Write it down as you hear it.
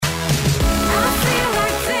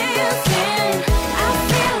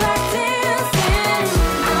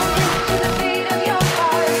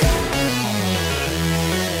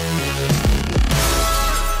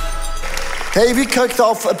Hey, we kicked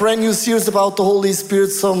off a brand new series about the Holy Spirit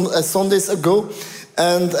some Sundays ago.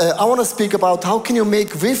 And I want to speak about how can you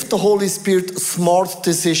make with the Holy Spirit smart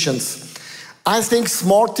decisions. I think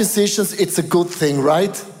smart decisions, it's a good thing,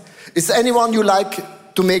 right? Is anyone you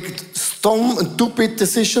like to make dumb and stupid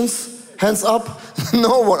decisions? Hands up.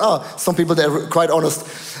 No one. Some people, they're quite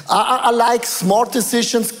honest. I like smart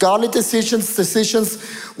decisions, godly decisions.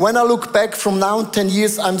 When I look back from now 10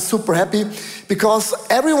 years, I'm super happy because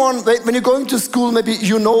everyone, when you're going to school, maybe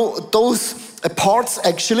you know those parts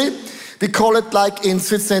actually. We call it like in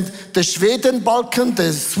Switzerland, the Schwedenbalken,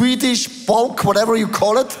 the Swedish bulk, whatever you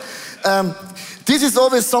call it. This is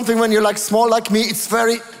always something when you're like small like me, it's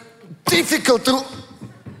very difficult to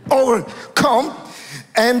overcome.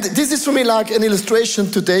 And this is for me like an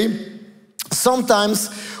illustration today. Sometimes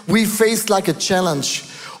we face like a challenge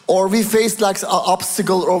or we face like an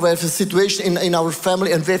obstacle or we have a situation in our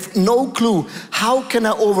family and we have no clue how can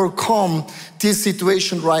I overcome this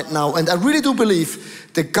situation right now. And I really do believe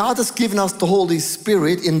that God has given us the Holy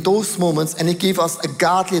Spirit in those moments and He gave us a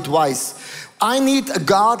godly advice. I need a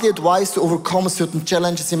godly advice to overcome certain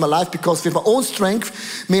challenges in my life because with my own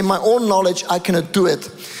strength, with my own knowledge, I cannot do it.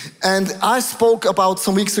 And I spoke about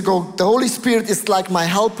some weeks ago, the Holy Spirit is like my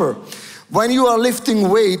helper. When you are lifting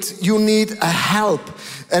weight, you need a help.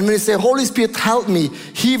 And when you say, Holy Spirit, help me,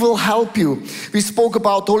 He will help you. We spoke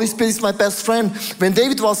about the Holy Spirit is my best friend. When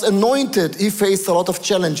David was anointed, he faced a lot of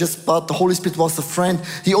challenges, but the Holy Spirit was a friend.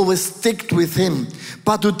 He always stuck with him.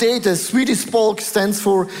 But today, the Swedish bulk stands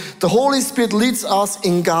for the Holy Spirit leads us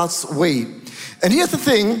in God's way. And here's the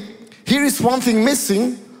thing, here is one thing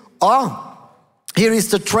missing. Here is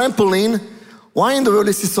the trampoline. Why in the world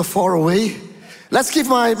is this so far away? Let's give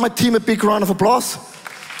my team a big round of applause.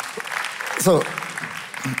 So,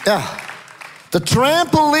 yeah, the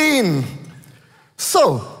trampoline.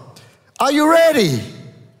 So, are you ready?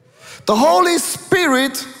 The Holy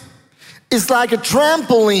Spirit is like a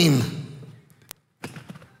trampoline.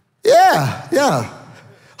 Yeah.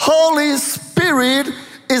 Holy Spirit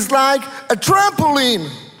is like a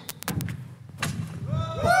trampoline.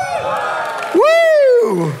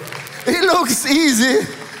 Woo! It looks easy.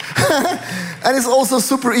 And it's also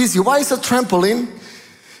super easy. Why is a trampoline?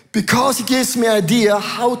 Because it gives me an idea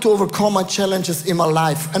how to overcome my challenges in my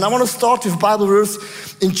life. And I want to start with Bible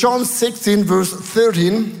verse in John 16 verse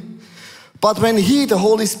 13. But when He, the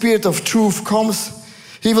Holy Spirit of truth, comes,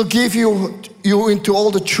 He will give you into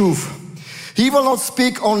all the truth. He will not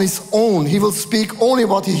speak on His own. He will speak only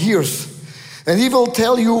what He hears. And He will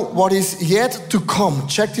tell you what is yet to come.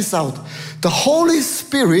 Check this out. The Holy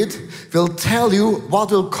Spirit will tell you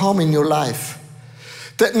what will come in your life.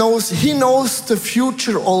 He knows the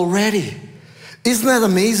future already. Isn't that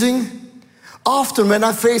amazing? Often when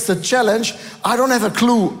I face a challenge, I don't have a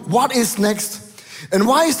clue what is next. And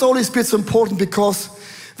why is the Holy Spirit so important? Because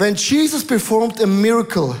when Jesus performed a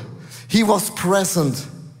miracle, He was present.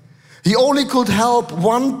 He only could help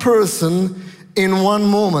one person in one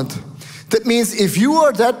moment. That means if you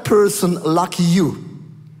are that person, lucky you.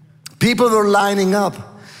 People were lining up.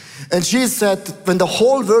 And Jesus said, when the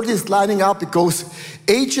whole world is lining up, it goes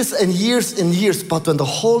ages and years. But when the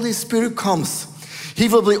Holy Spirit comes, He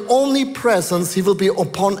will be omnipresent. He will be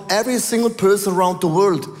upon every single person around the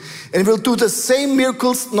world. And He will do the same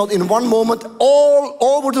miracles, not in one moment, all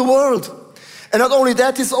over the world. And not only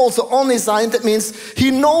that, He's also omniscient. That means He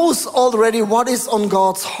knows already what is on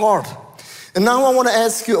God's heart. And now I want to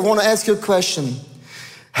ask you a question.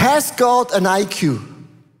 Has God an IQ?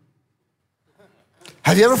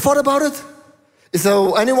 Have you ever thought about it? Is there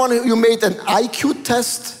anyone who made an IQ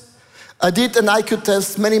test? I did an IQ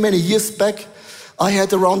test many years back. I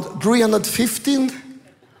had around 315.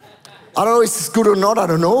 I don't know if it's good or not, I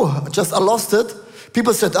don't know. I lost it.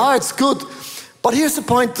 People said, it's good. But here's the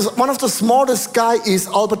point. One of the smartest guy is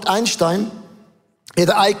Albert Einstein. He had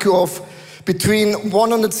an IQ of between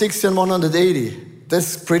 160 and 180.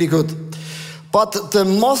 That's pretty good. But the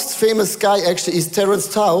most famous guy actually is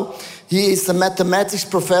Terence Tao. He is a mathematics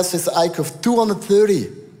professor with an IQ of 230.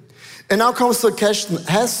 And now comes the question,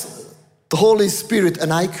 has the Holy Spirit an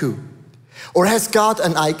IQ? Or has God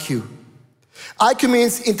an IQ? IQ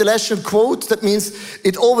means intellectual quote. That means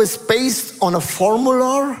it's always based on a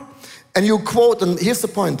formula. And you quote, and here's the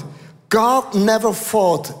point. God never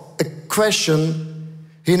thought a question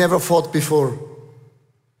He never thought before.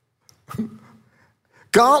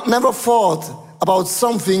 God never thought about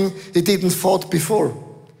something He didn't thought before.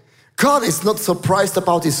 God is not surprised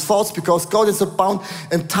about His thoughts because God is bound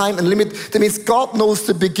in time and limit. That means God knows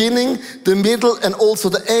the beginning, the middle, and also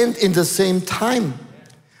the end in the same time.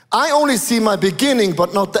 I only see my beginning,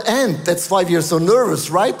 but not the end. That's why we are so nervous,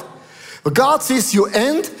 right? But God sees your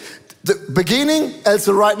end, the beginning,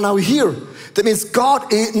 also right now here. That means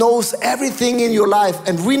God knows everything in your life,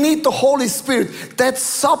 and we need the Holy Spirit, that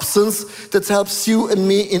substance that helps you and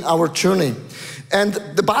me in our journey. And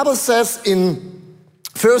the Bible says in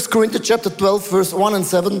 1 Corinthians chapter 12, verse 1 and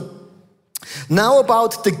 7, now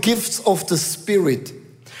about the gifts of the Spirit.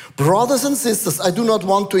 Brothers and sisters, I do not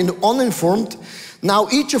want to be uninformed. Now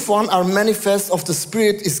each of one are manifest of the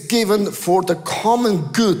Spirit is given for the common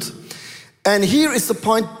good. And here is the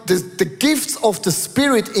point, the gifts of the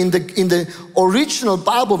Spirit in the original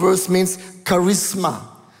Bible verse means charisma.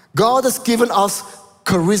 God has given us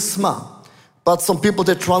charisma. But some people,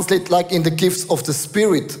 they translate like in the gifts of the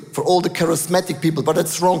Spirit for all the charismatic people, but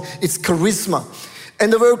that's wrong. It's charisma.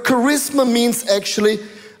 And the word charisma means actually,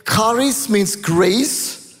 charis means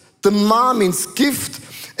grace, the ma means gift,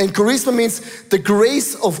 and charisma means the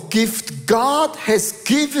grace of gift. God has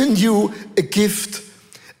given you a gift,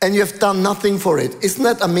 and you have done nothing for it. Isn't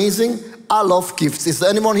that amazing? I love gifts. Is there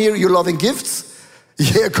anyone here, you loving gifts?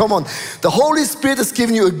 Yeah, come on. The Holy Spirit has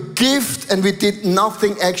given you a gift, and we did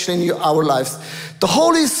nothing actually in our lives. The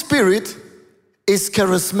Holy Spirit is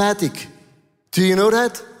charismatic. Do you know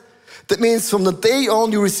that? That means from the day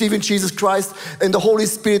on you receive in Jesus Christ and the Holy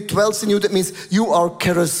Spirit dwells in you, that means you are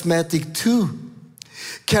charismatic too.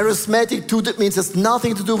 Charismatic too, that means it's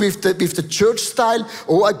nothing to do with the church style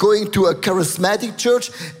or going to a charismatic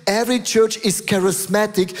church. Every church is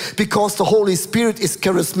charismatic because the Holy Spirit is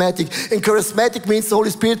charismatic. And charismatic means the Holy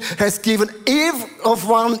Spirit has given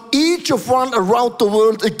each of one around the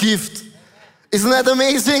world a gift. Isn't that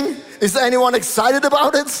amazing? Is anyone excited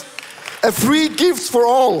about it? A free gift for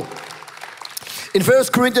all. In 1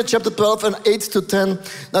 Corinthians chapter 12 and 8 to 10,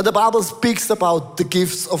 now the Bible speaks about the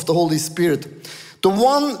gifts of the Holy Spirit. The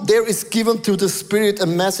one there is given to the Spirit a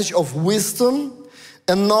message of wisdom,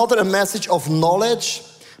 another a message of knowledge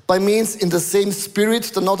by means in the same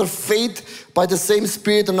Spirit, another faith by the same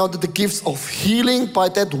Spirit, another the gifts of healing by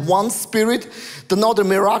that one Spirit, another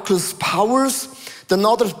miraculous powers,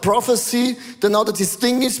 another prophecy, another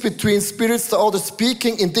distinguish between spirits, the other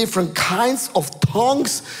speaking in different kinds of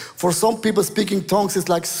tongues. For some people, speaking tongues is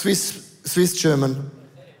like Swiss German,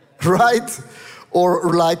 right?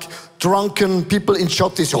 Or like drunken people in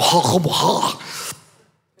Schottish.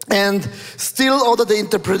 And still other the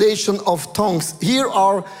interpretation of tongues. Here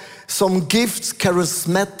are some gifts,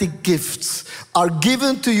 charismatic gifts, are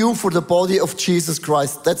given to you for the body of Jesus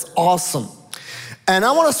Christ. That's awesome. And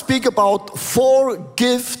I want to speak about 4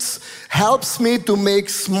 gifts helps me to make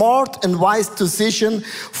smart and wise decisions.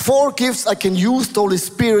 4 gifts I can use the Holy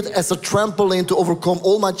Spirit as a trampoline to overcome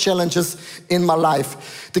all my challenges in my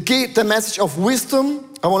life. The message of wisdom.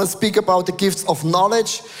 I want to speak about the gifts of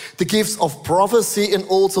knowledge, the gifts of prophecy, and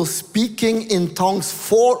also speaking in tongues.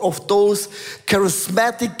 4 of those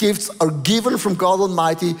charismatic gifts are given from God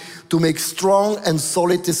Almighty to make strong and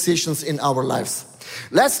solid decisions in our lives.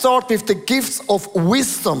 Let's start with the gifts of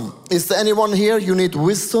wisdom. Is there anyone here? You need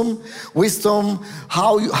wisdom. Wisdom,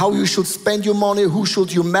 how you should spend your money, who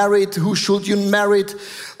should you marry, who should you marry,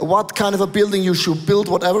 what kind of a building you should build,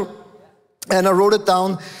 whatever. And I wrote it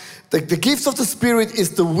down. The gifts of the Spirit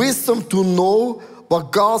is the wisdom to know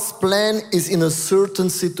what God's plan is in a certain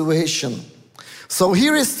situation. So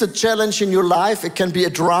here is the challenge in your life. It can be a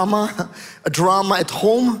drama at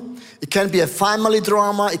home. It can be a family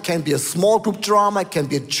drama, it can be a small group drama, it can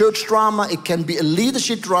be a church drama, it can be a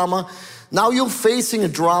leadership drama. Now you're facing a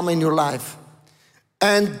drama in your life.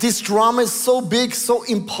 And this drama is so big, so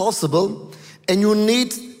impossible, and you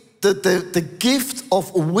need the gift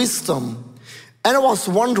of wisdom. And I was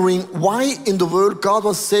wondering why in the world God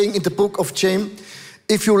was saying in the book of James,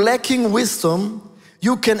 if you're lacking wisdom,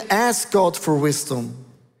 you can ask God for wisdom.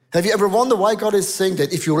 Have you ever wondered why God is saying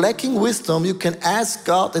that? If you're lacking wisdom, you can ask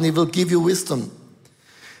God and He will give you wisdom.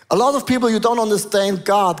 A lot of people, you don't understand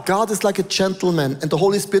God. God is like a gentleman, and the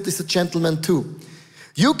Holy Spirit is a gentleman too.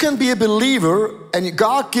 You can be a believer and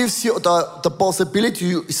God gives you the possibility,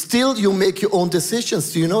 you make your own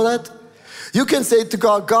decisions. Do you know that? You can say to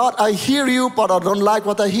God, God, I hear you, but I don't like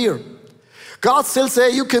what I hear. God still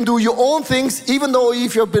says you can do your own things even though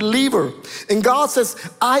if you're a believer. And God says,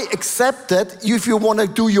 I accept that. If you want to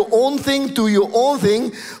do your own thing, do your own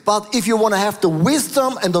thing. But if you want to have the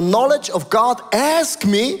wisdom and the knowledge of God, ask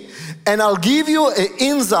me and I'll give you an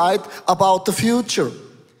insight about the future.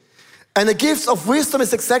 And the gifts of wisdom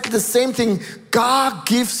is exactly the same thing. God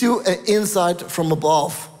gives you an insight from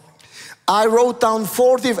above. I wrote down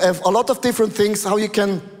a lot of different things how you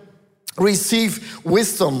can receive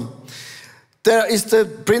wisdom. There is the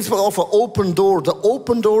principle of an open door. The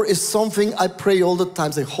open door is something I pray all the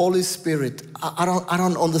time. Say, Holy Spirit, I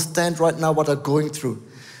don't understand right now what I'm going through.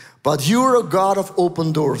 But you're a God of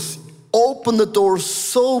open doors. open the door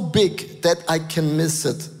so big that I can miss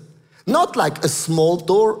it. Not like a small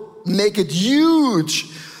door, make it huge,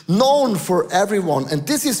 known for everyone. And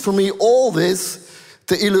this is for me always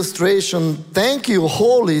the illustration. Thank you,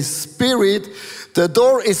 Holy Spirit. The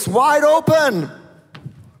door is wide open.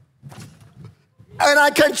 And I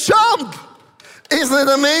can jump. Isn't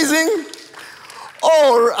it amazing?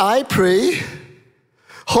 Or I pray,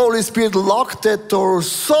 Holy Spirit, lock that door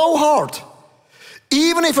so hard.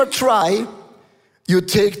 Even if I try, you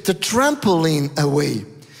take the trampoline away.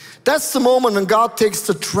 That's the moment when God takes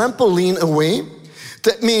the trampoline away.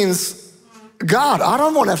 That means, God, I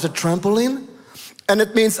don't want to have the trampoline. And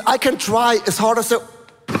it means I can try as hard as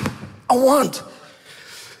I want.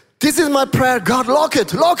 This is my prayer. God, lock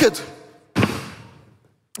it, lock it.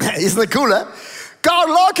 Isn't it cool, eh? God,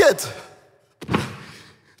 lock it.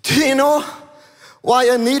 Do you know why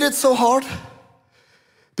I need it so hard?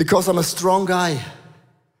 Because I'm a strong guy.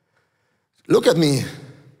 Look at me.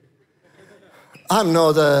 I'm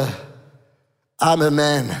a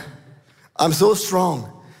man. I'm so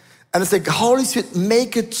strong. And it's like, Holy Spirit,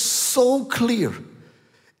 make it so clear.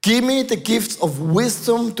 Give me the gift of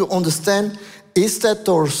wisdom to understand, is that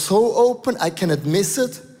door so open I cannot miss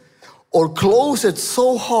it? Or close it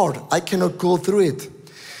so hard I cannot go through it?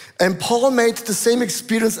 And Paul made the same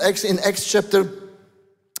experience actually in Acts chapter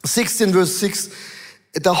 16 verse 6.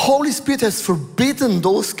 The Holy Spirit has forbidden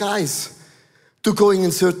those guys to going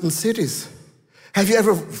in certain cities. Have you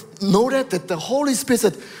ever known that the Holy Spirit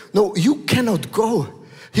said, no, you cannot go.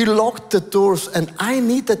 He locked the doors, and I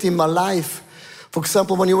need that in my life. For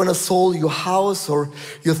example, when you want to sell your house, or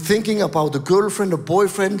you're thinking about a girlfriend, a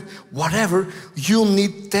boyfriend, whatever, you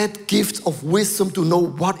need that gift of wisdom to know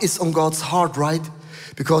what is on God's heart, right?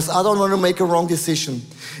 Because I don't want to make a wrong decision.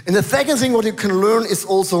 And the second thing what you can learn is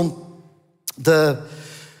also the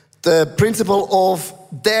principle of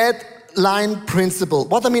deadline principle.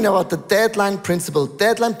 What I mean about the deadline principle.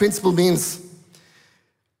 Deadline principle means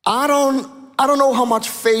I don't know how much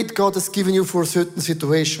faith God has given you for a certain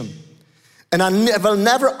situation. And I will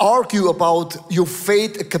never argue about your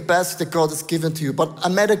faith and capacity God has given to you. But I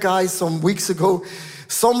met a guy some weeks ago,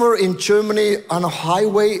 somewhere in Germany on a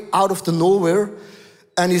highway out of the nowhere.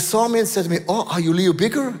 And he saw me and said to me, oh, are you Leo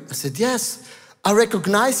Bigger? I said, yes. I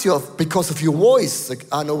recognize you because of your voice. Like,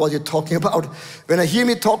 I know what you're talking about. When I hear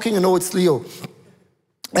me talking, I know it's Leo.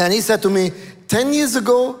 And he said to me, 10 years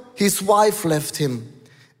ago, his wife left him.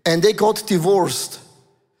 And they got divorced.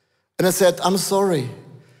 And I said, I'm sorry.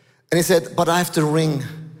 And he said, but I have the ring.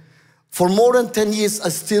 For more than 10 years, I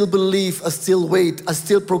still believe, I still wait, I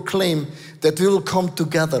still proclaim that we will come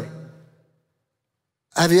together.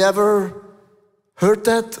 Have you ever heard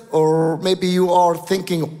that? Or maybe you are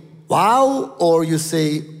thinking, wow, or you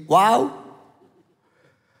say, wow.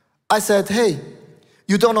 I said, hey,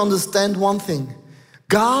 you don't understand one thing.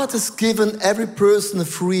 God has given every person a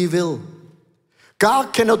free will.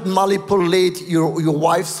 God cannot manipulate your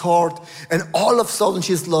wife's heart and all of a sudden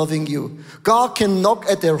she's loving you. God can knock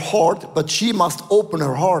at her heart, but she must open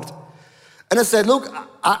her heart. And I said, look,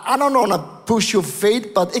 I don't want to push your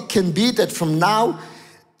faith, but it can be that from now,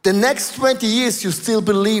 the next 20 years, you still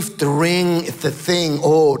believe the ring is the thing.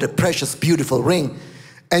 Oh, the precious, beautiful ring.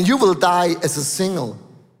 And you will die as a single,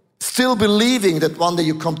 still believing that one day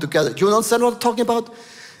you come together. Do you understand what I'm talking about?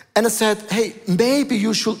 And I said, hey, maybe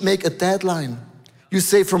you should make a deadline. You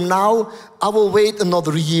say, from now, I will wait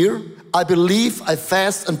another year. I believe, I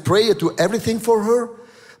fast and pray, I do everything for her.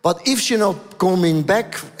 But if she's not coming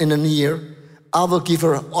back in a year, I will give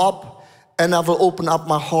her up and I will open up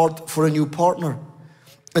my heart for a new partner.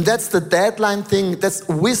 And that's the deadline thing, that's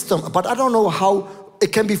wisdom. But I don't know how,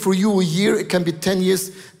 it can be for you a year, it can be 10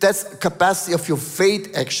 years. That's capacity of your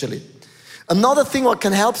faith, actually. Another thing what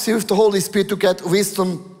can help you with the Holy Spirit to get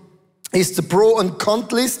wisdom is the pro and con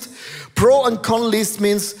list. Pro and con list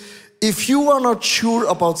means if you are not sure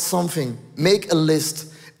about something, make a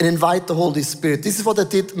list and invite the Holy Spirit. This is what I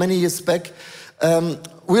did many years back.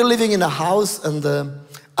 We're living in a house and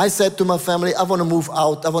I said to my family, I want to move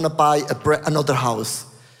out. I want to buy another house.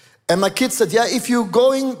 And my kids said, yeah, if you're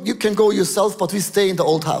going, you can go yourself, but we stay in the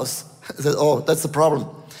old house. I said, oh, that's the problem.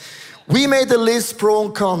 We made a list, pro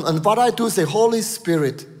and con. And what I do is say, Holy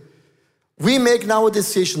Spirit, we make now a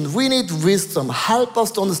decision. We need wisdom. Help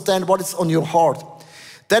us to understand what is on your heart.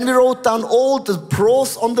 Then we wrote down all the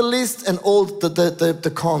pros on the list and all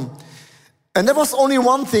the con. And there was only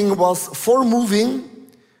one thing was for moving.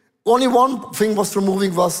 Only one thing was for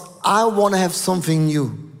moving was I want to have something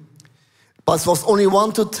new. But it was only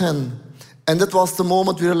 1 to 10. And that was the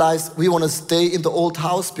moment we realized we want to stay in the old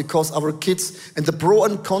house because our kids, and the pro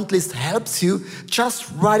and con list helps you.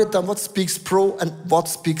 Just write it down, what speaks pro and what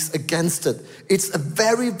speaks against it. It's a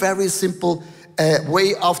very, very simple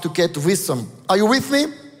way of to get wisdom. Are you with me?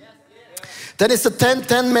 Yes. Then it's the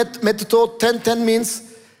 10-10 method. 10-10 means,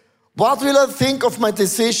 what will I think of my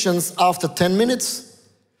decisions after 10 minutes?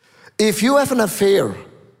 If you have an affair,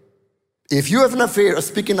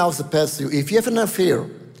 speaking now as a pastor, if you have an affair,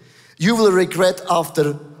 you will regret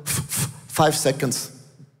after 5 seconds.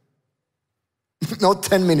 Not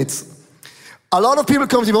 10 minutes. A lot of people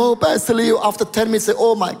come to me, oh, Pastor Leo, after 10 minutes, say,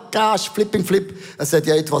 oh my gosh, flip. I said,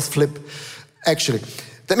 yeah, it was flip, actually.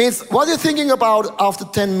 That means, what are you thinking about after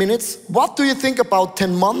 10 minutes? What do you think about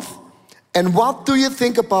 10 months? And what do you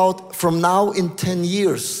think about from now in 10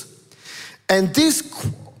 years? And this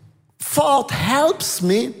thought helps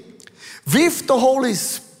me with the Holy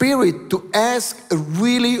Spirit to ask a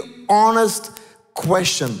really honest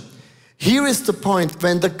question. Here is the point.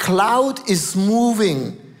 When the cloud is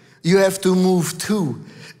moving, you have to move too.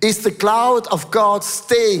 Is the cloud of God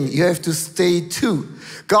staying? You have to stay too.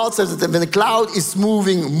 God says that when the cloud is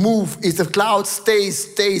moving, move. If the cloud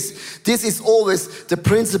stays. This is always the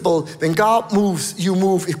principle. When God moves, you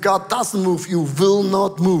move. If God doesn't move, you will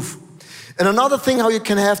not move. And another thing how you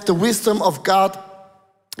can have the wisdom of God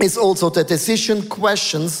is also the decision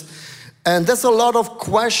questions. And there's a lot of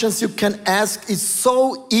questions you can ask. It's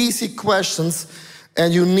so easy questions,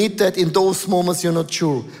 and you need that in those moments you're not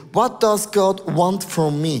sure. What does God want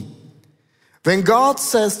from me? When God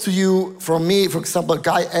says to you, from me, for example, a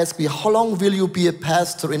guy asked me, how long will you be a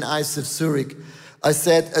pastor in ICF Zurich? I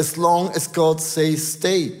said, as long as God says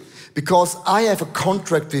stay. Because I have a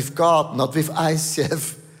contract with God, not with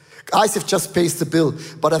ICF. ICF just pays the bill,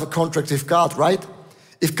 but I have a contract with God, right?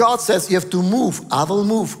 If God says you have to move, I will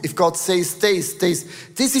move. If God says stays.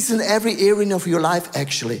 This is in every area of your life,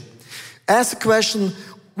 actually. Ask the question,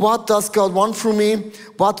 what does God want from me?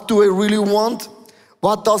 What do I really want?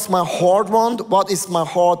 What does my heart want? What is my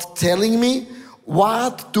heart telling me?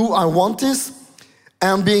 What do I want this?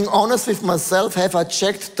 And being honest with myself, have I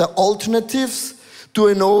checked the alternatives? Do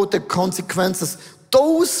I know the consequences?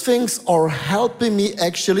 Those things are helping me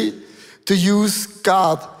actually to use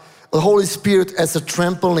God, the Holy Spirit, as a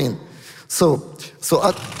trampoline. So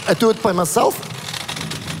I do it by myself.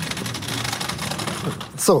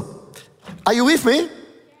 So, are you with me?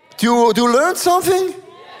 Do you learn something?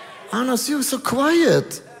 Anna, you're so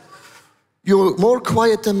quiet. You're more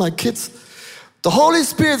quiet than my kids. The Holy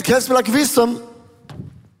Spirit gives me like wisdom.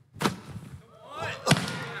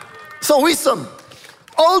 So wisdom.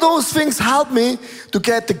 All those things help me to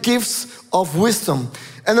get the gifts of wisdom.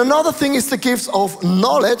 And another thing is the gifts of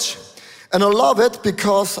knowledge. And I love it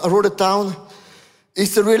because I wrote it down.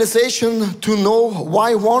 It's the realization to know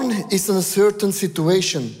why one is in a certain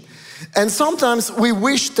situation. And sometimes we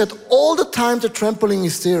wish that all the time the trampoline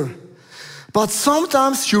is there. But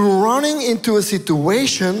sometimes you're running into a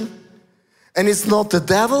situation and it's not the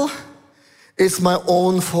devil, it's my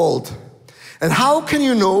own fault. And how can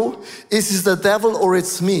you know is it the devil or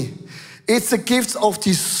it's me? It's a gift of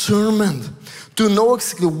discernment to know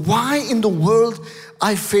exactly why in the world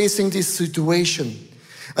I'm facing this situation.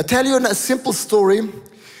 I tell you a simple story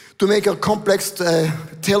to make a complex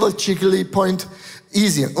theologically point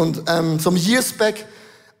easy. And some years back,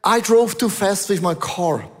 I drove too fast with my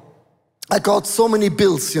car. I got so many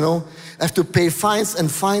bills, I have to pay fines and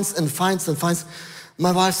fines and fines and fines.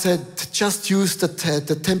 My wife said, just use the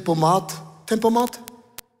Tempomat. Tempomat?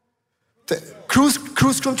 The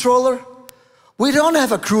cruise controller. We don't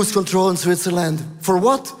have a cruise control in Switzerland. For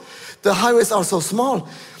what? The highways are so small.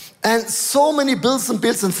 And so many bills and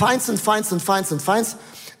fines and fines and fines and fines.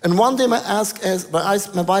 And one day my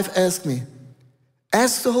wife asked me,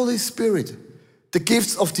 ask the Holy Spirit, the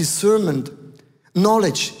gifts of discernment,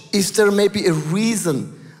 knowledge. Is there maybe a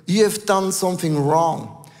reason you have done something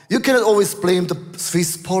wrong? You cannot always blame the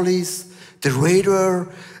Swiss police, the radar,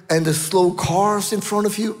 and the slow cars in front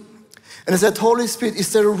of you. And I said, Holy Spirit,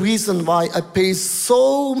 is there a reason why I pay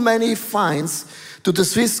so many fines to the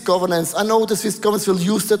Swiss governments? I know the Swiss governments will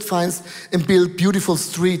use that fines and build beautiful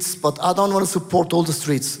streets, but I don't want to support all the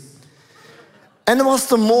streets. And it was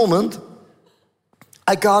the moment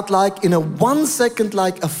I got like in a 1 second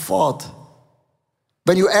like a thought.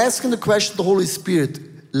 When you ask the question, the Holy Spirit,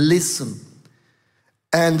 listen.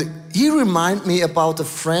 And he reminded me about a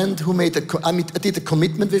friend who I did a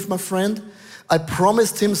commitment with my friend. I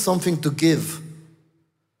promised him something to give.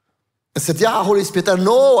 I said, yeah, Holy Spirit, I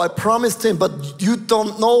know I promised him, but you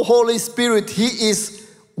don't know Holy Spirit. He is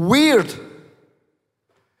weird.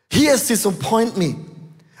 He has disappointed me.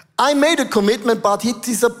 I made a commitment, but he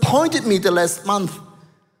disappointed me the last month.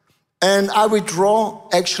 And I withdraw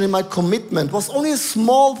actually my commitment. It was only a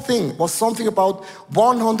small thing. It was something about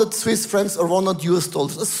 100 Swiss francs or 100 US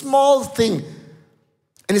dollars. A small thing.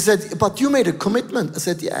 And he said, but you made a commitment. I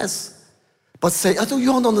said, yes. But say, I don't,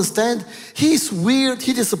 you don't understand. He's weird.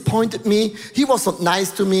 He disappointed me. He was not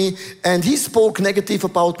nice to me. And he spoke negative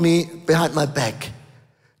about me behind my back.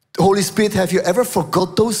 The Holy Spirit, have you ever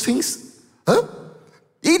forgot those things? Huh?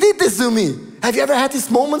 He did this to me. Have you ever had these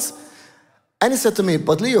moments? And he said to me,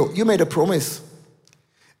 but Leo, you made a promise.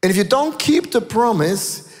 And if you don't keep the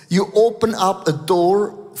promise, you open up a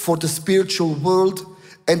door for the spiritual world,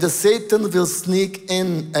 and the Satan will sneak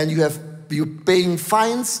in, and you're paying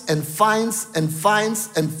fines and fines and fines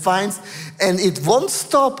and fines, and it won't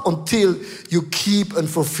stop until you keep and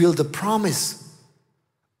fulfill the promise.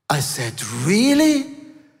 I said, really?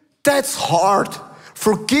 That's hard.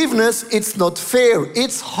 Forgiveness, it's not fair.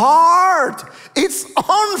 It's hard. It's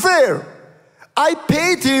unfair. I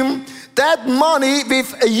paid him that money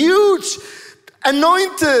with a huge,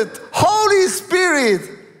 anointed, Holy Spirit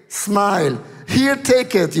smile. Here,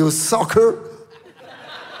 take it, you sucker.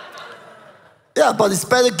 Yeah, but it's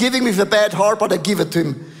better giving with a bad heart, but I give it to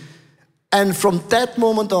him. And from that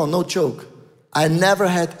moment on, no joke, I never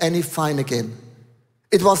had any fine again.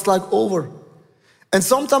 It was like over. And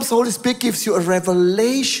sometimes the Holy Spirit gives you a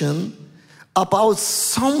revelation about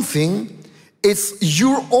something. It's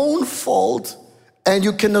your own fault, and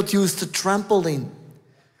you cannot use the trampoline.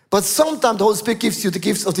 But sometimes the Holy Spirit gives you the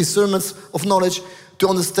gifts of discernment, of knowledge, to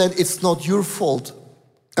understand it's not your fault.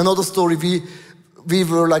 Another story, we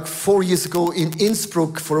were like 4 years ago in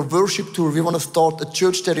Innsbruck for a worship tour. We want to start a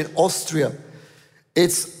church there in Austria. I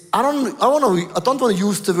don't want to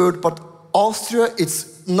use the word, but Austria,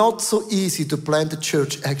 it's not so easy to plant a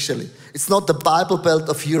church, actually. It's not the Bible Belt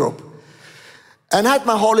of Europe. And I had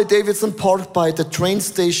my Harley Davidson parked by the train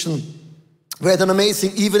station. We had an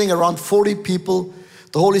amazing evening, around 40 people.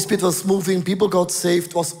 The Holy Spirit was moving, people got saved.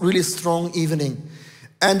 It was a really strong evening.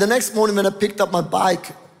 And the next morning when I picked up my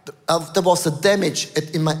bike, there was a damage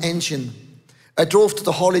in my engine. I drove to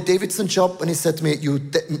the Harley Davidson shop and he said to me,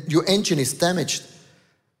 your engine is damaged.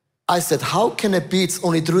 I said, how can it be? It's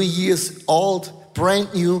only 3 years old,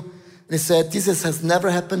 brand new. And he said, this has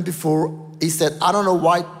never happened before. He said, I don't know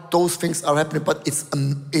why those things are happening, but it's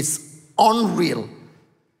unreal.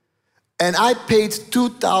 And I paid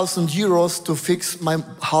 2,000 euros to fix my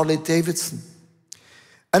Harley Davidson.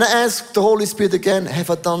 And I asked the Holy Spirit again, have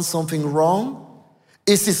I done something wrong?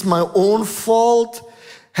 Is this my own fault?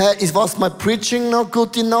 Was my preaching not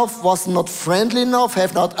good enough? Was not friendly enough?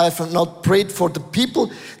 Have not prayed for the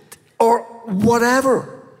people? Or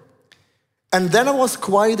whatever. And then I was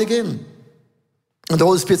quiet again. And the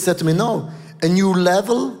Holy Spirit said to me, no, a new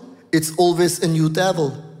level, it's always a new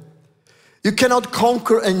devil. You cannot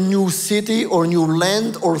conquer a new city or a new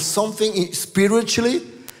land or something spiritually,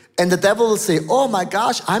 and the devil will say, oh my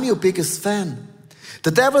gosh, I'm your biggest fan. The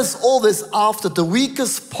devil is always after the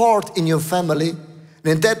weakest part in your family,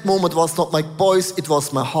 and in that moment it was not my boys, it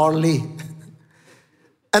was my Harley.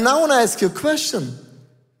 And I want to ask you a question.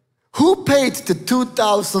 Who paid the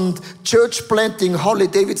 2,000 church planting Harley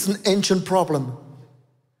Davidson engine problem?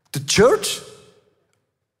 The church?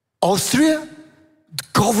 Austria? The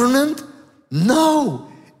government? No,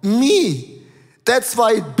 me. That's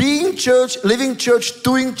why being church, living church,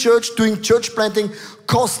 doing church planting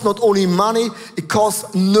costs not only money, it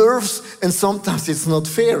costs nerves, and sometimes it's not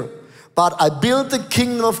fair. But I build the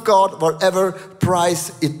kingdom of God whatever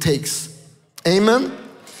price it takes. Amen?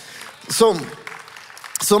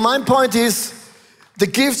 So my point is, the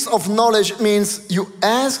gifts of knowledge means you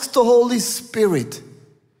ask the Holy Spirit,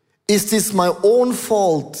 is this my own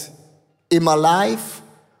fault in my life?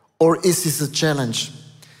 Or is this a challenge?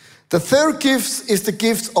 The third gift is the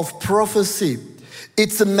gift of prophecy.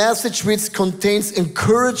 It's a message which contains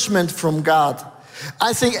encouragement from God.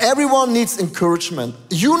 I think everyone needs encouragement.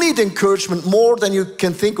 You need encouragement more than you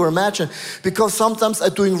can think or imagine, because sometimes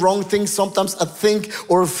I'm doing wrong things, sometimes I think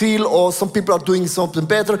or feel, or some people are doing something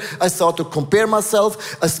better. I start to compare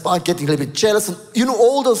myself, I start getting a little bit jealous, and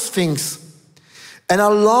all those things. And I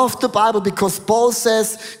love the Bible because Paul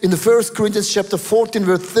says in the 1 Corinthians chapter 14,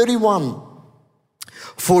 verse 31,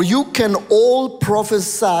 for you can all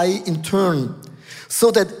prophesy in turn, so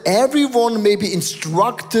that everyone may be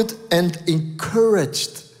instructed and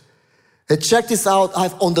encouraged. Check this out,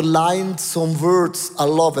 I've underlined some words, I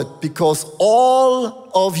love it, because all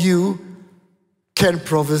of you can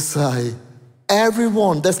prophesy.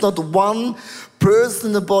 Everyone, there's not one person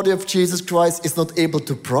in the body of Jesus Christ is not able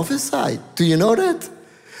to prophesy. Do you know that?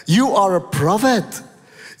 You are a prophet.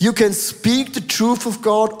 You can speak the truth of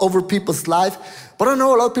God over people's life. But I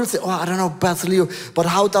know a lot of people say, I don't know, Pastor Leo, but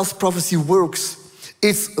how does prophecy works?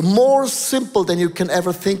 It's more simple than you can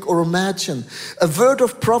ever think or imagine. A word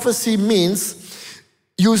of prophecy means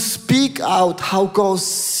you speak out how God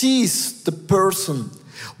sees the person.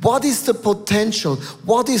 What is the potential?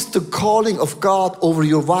 What is the calling of God over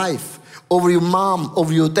your wife, over your mom,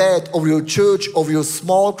 over your dad, over your church, over your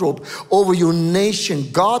small group, over your nation?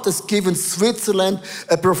 God has given Switzerland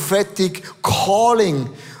a prophetic calling.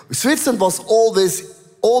 Switzerland was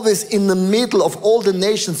always in the middle of all the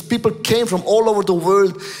nations. People came from all over the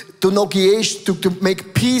world to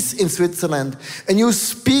make peace in Switzerland. And you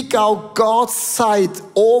speak out God's side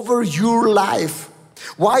over your life.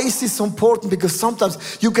 Why is this so important? Because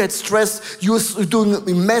sometimes you get stressed, you're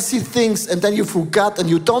doing messy things, and then you forgot and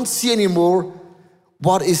you don't see anymore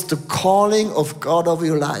what is the calling of God over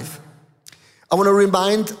your life. I want to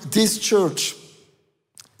remind this church,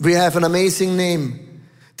 we have an amazing name.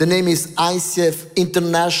 The name is ICF,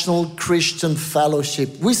 International Christian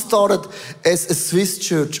Fellowship. We started as a Swiss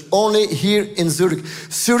church, only here in Zurich.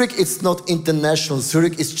 Zurich is not international.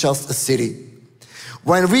 Zurich is just a city.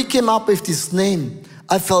 When we came up with this name,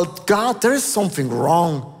 I felt, God, there is something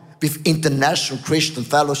wrong with International Christian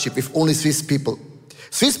Fellowship with only Swiss people.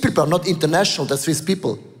 Swiss people are not international, they're Swiss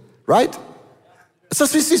people, right? It's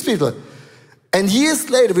just Swiss people. And years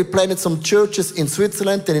later, we planted some churches in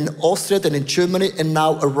Switzerland, then in Austria, then in Germany, and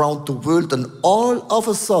now around the world. And all of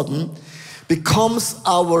a sudden becomes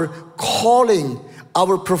our calling,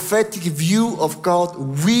 our prophetic view of God.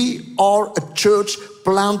 We are a church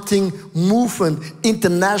planting movement,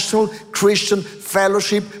 international Christian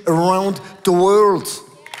fellowship around the world.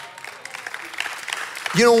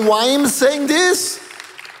 You know why I'm saying this?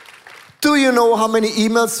 Do you know how many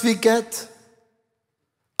emails we get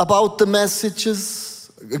about the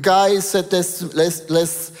messages? A guy said this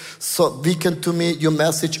last weekend to me, your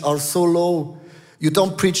messages are so low. You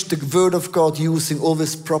don't preach the word of God using all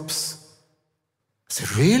these props. I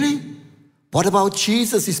said, really? What about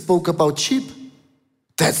Jesus? He spoke about sheep.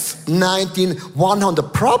 That's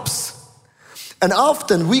 100 props. And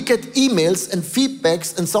often we get emails and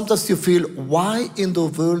feedbacks, and sometimes you feel, why in the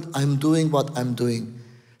world I'm doing what I'm doing?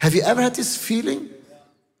 Have you ever had this feeling?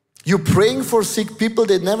 You're praying for sick people,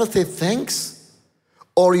 they never say thanks.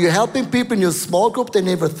 Or you're helping people in your small group, they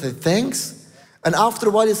never say thanks. And after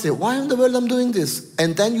a while you say, why in the world I'm doing this?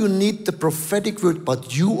 And then you need the prophetic word,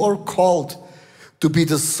 but you are called to be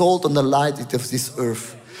the salt and the light of this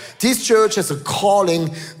earth. This church has a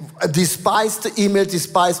calling, despite the email,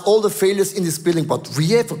 despite all the failures in this building, but we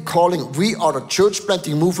have a calling. We are a church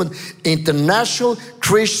planting movement, international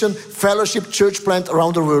Christian fellowship church plant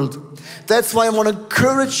around the world. That's why I want to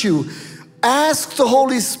encourage you. Ask the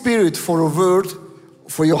Holy Spirit for a word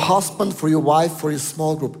for your husband, for your wife, for your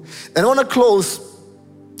small group. And I want to close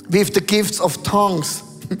with the gifts of tongues.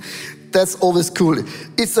 That's always cool.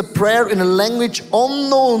 It's a prayer in a language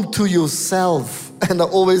unknown to yourself. And I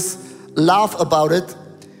always laugh about it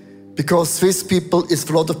because Swiss people is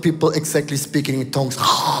for a lot of people exactly speaking in tongues.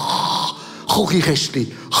 Hello,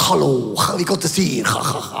 wie Gott es hier.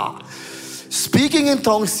 Speaking in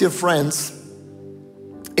tongues, dear friends,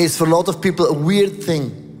 is for a lot of people a weird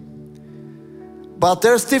thing. But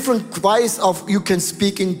there's different ways of you can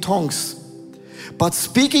speak in tongues. But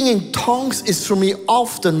speaking in tongues is for me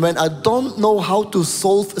often when I don't know how to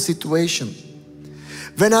solve a situation.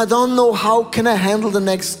 When I don't know how can I handle the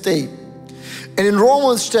next day. And in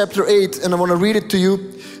Romans chapter 8, and I want to read it to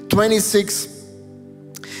you, 26.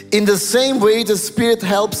 In the same way the Spirit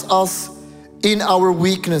helps us in our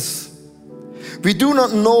weakness. We do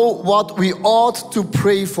not know what we ought to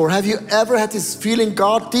pray for. Have you ever had this feeling,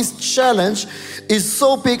 God, this challenge is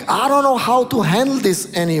so big, I don't know how to handle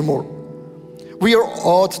this anymore. We are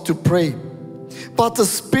ought to pray. But the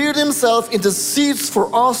Spirit Himself intercedes for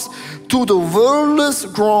us to the wordless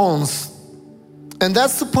groans. And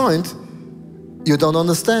that's the point you don't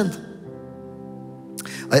understand.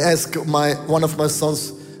 I asked one of my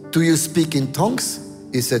sons, do you speak in tongues?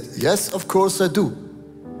 He said, yes, of course I do.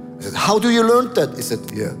 I said, how do you learn that? He said,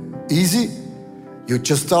 yeah, easy. You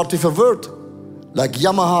just start with a word. Like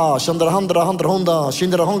Yamaha, Chandra Handra, Handra Honda,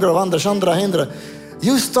 Shindra Hongra, Vandra, Chandra Hendra.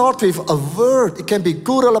 You start with a word. It can be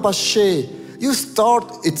Guralabashe. You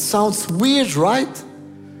start, it sounds weird, right?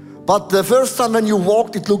 But the first time when you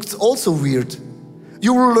walked, it looked also weird.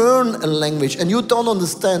 You learn a language and you don't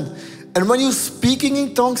understand. And when you're speaking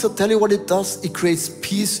in tongues, I'll tell you what it does. It creates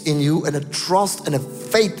peace in you and a trust and a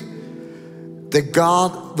faith that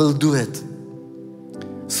God will do it.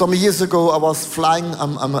 Some years ago, I was flying.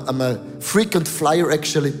 I'm a frequent flyer,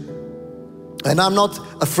 actually. And I'm not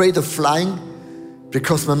afraid of flying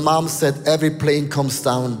Because my mom said every plane comes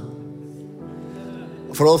down.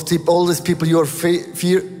 For all these people you are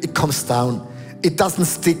fear, it comes down. It doesn't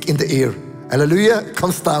stick in the air. Hallelujah, it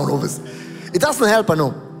comes down always. It doesn't help, I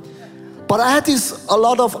know. But I had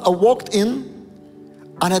I walked in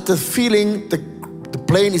and had the feeling the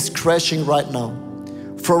plane is crashing right now.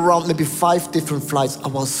 For around maybe 5 different flights, I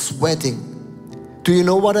was sweating. Do you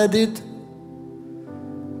know what I did?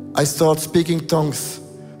 I started speaking tongues.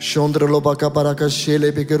 I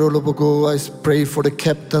pray for the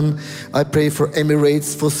captain. I pray for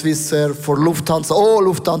Emirates, for Swissair, for Lufthansa. Oh,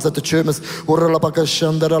 Lufthansa, the Germans.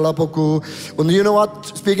 And you know what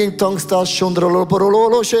speaking tongues does?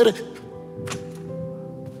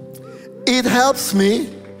 It helps me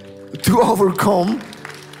to overcome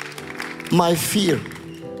my fear.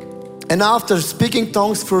 And after speaking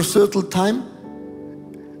tongues for a certain time,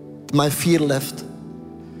 my fear left.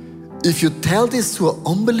 If you tell this to an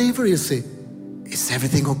unbeliever, you say, is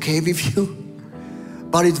everything okay with you?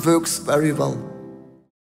 But it works very well.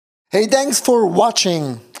 Hey, thanks for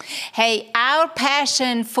watching. Hey, our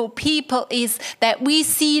passion for people is that we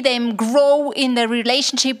see them grow in their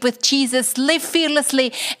relationship with Jesus, live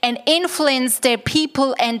fearlessly, and influence their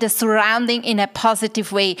people and the surrounding in a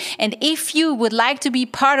positive way. And if you would like to be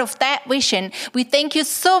part of that vision, we thank you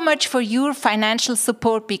so much for your financial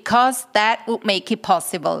support, because that would make it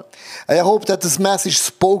possible. I hope that this message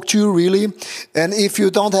spoke to you really. And if you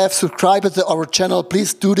don't have subscribed to our channel,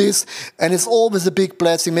 please do this. And it's always a big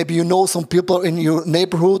blessing. Maybe you know some people in your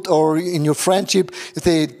neighborhood or in your friendship,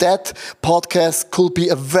 that podcast could be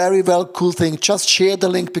a very cool thing. Just share the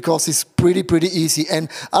link, because it's pretty easy. And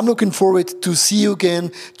I'm looking forward to see you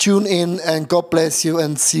again. Tune in, and God bless you,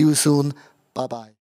 and see you soon. Bye-bye.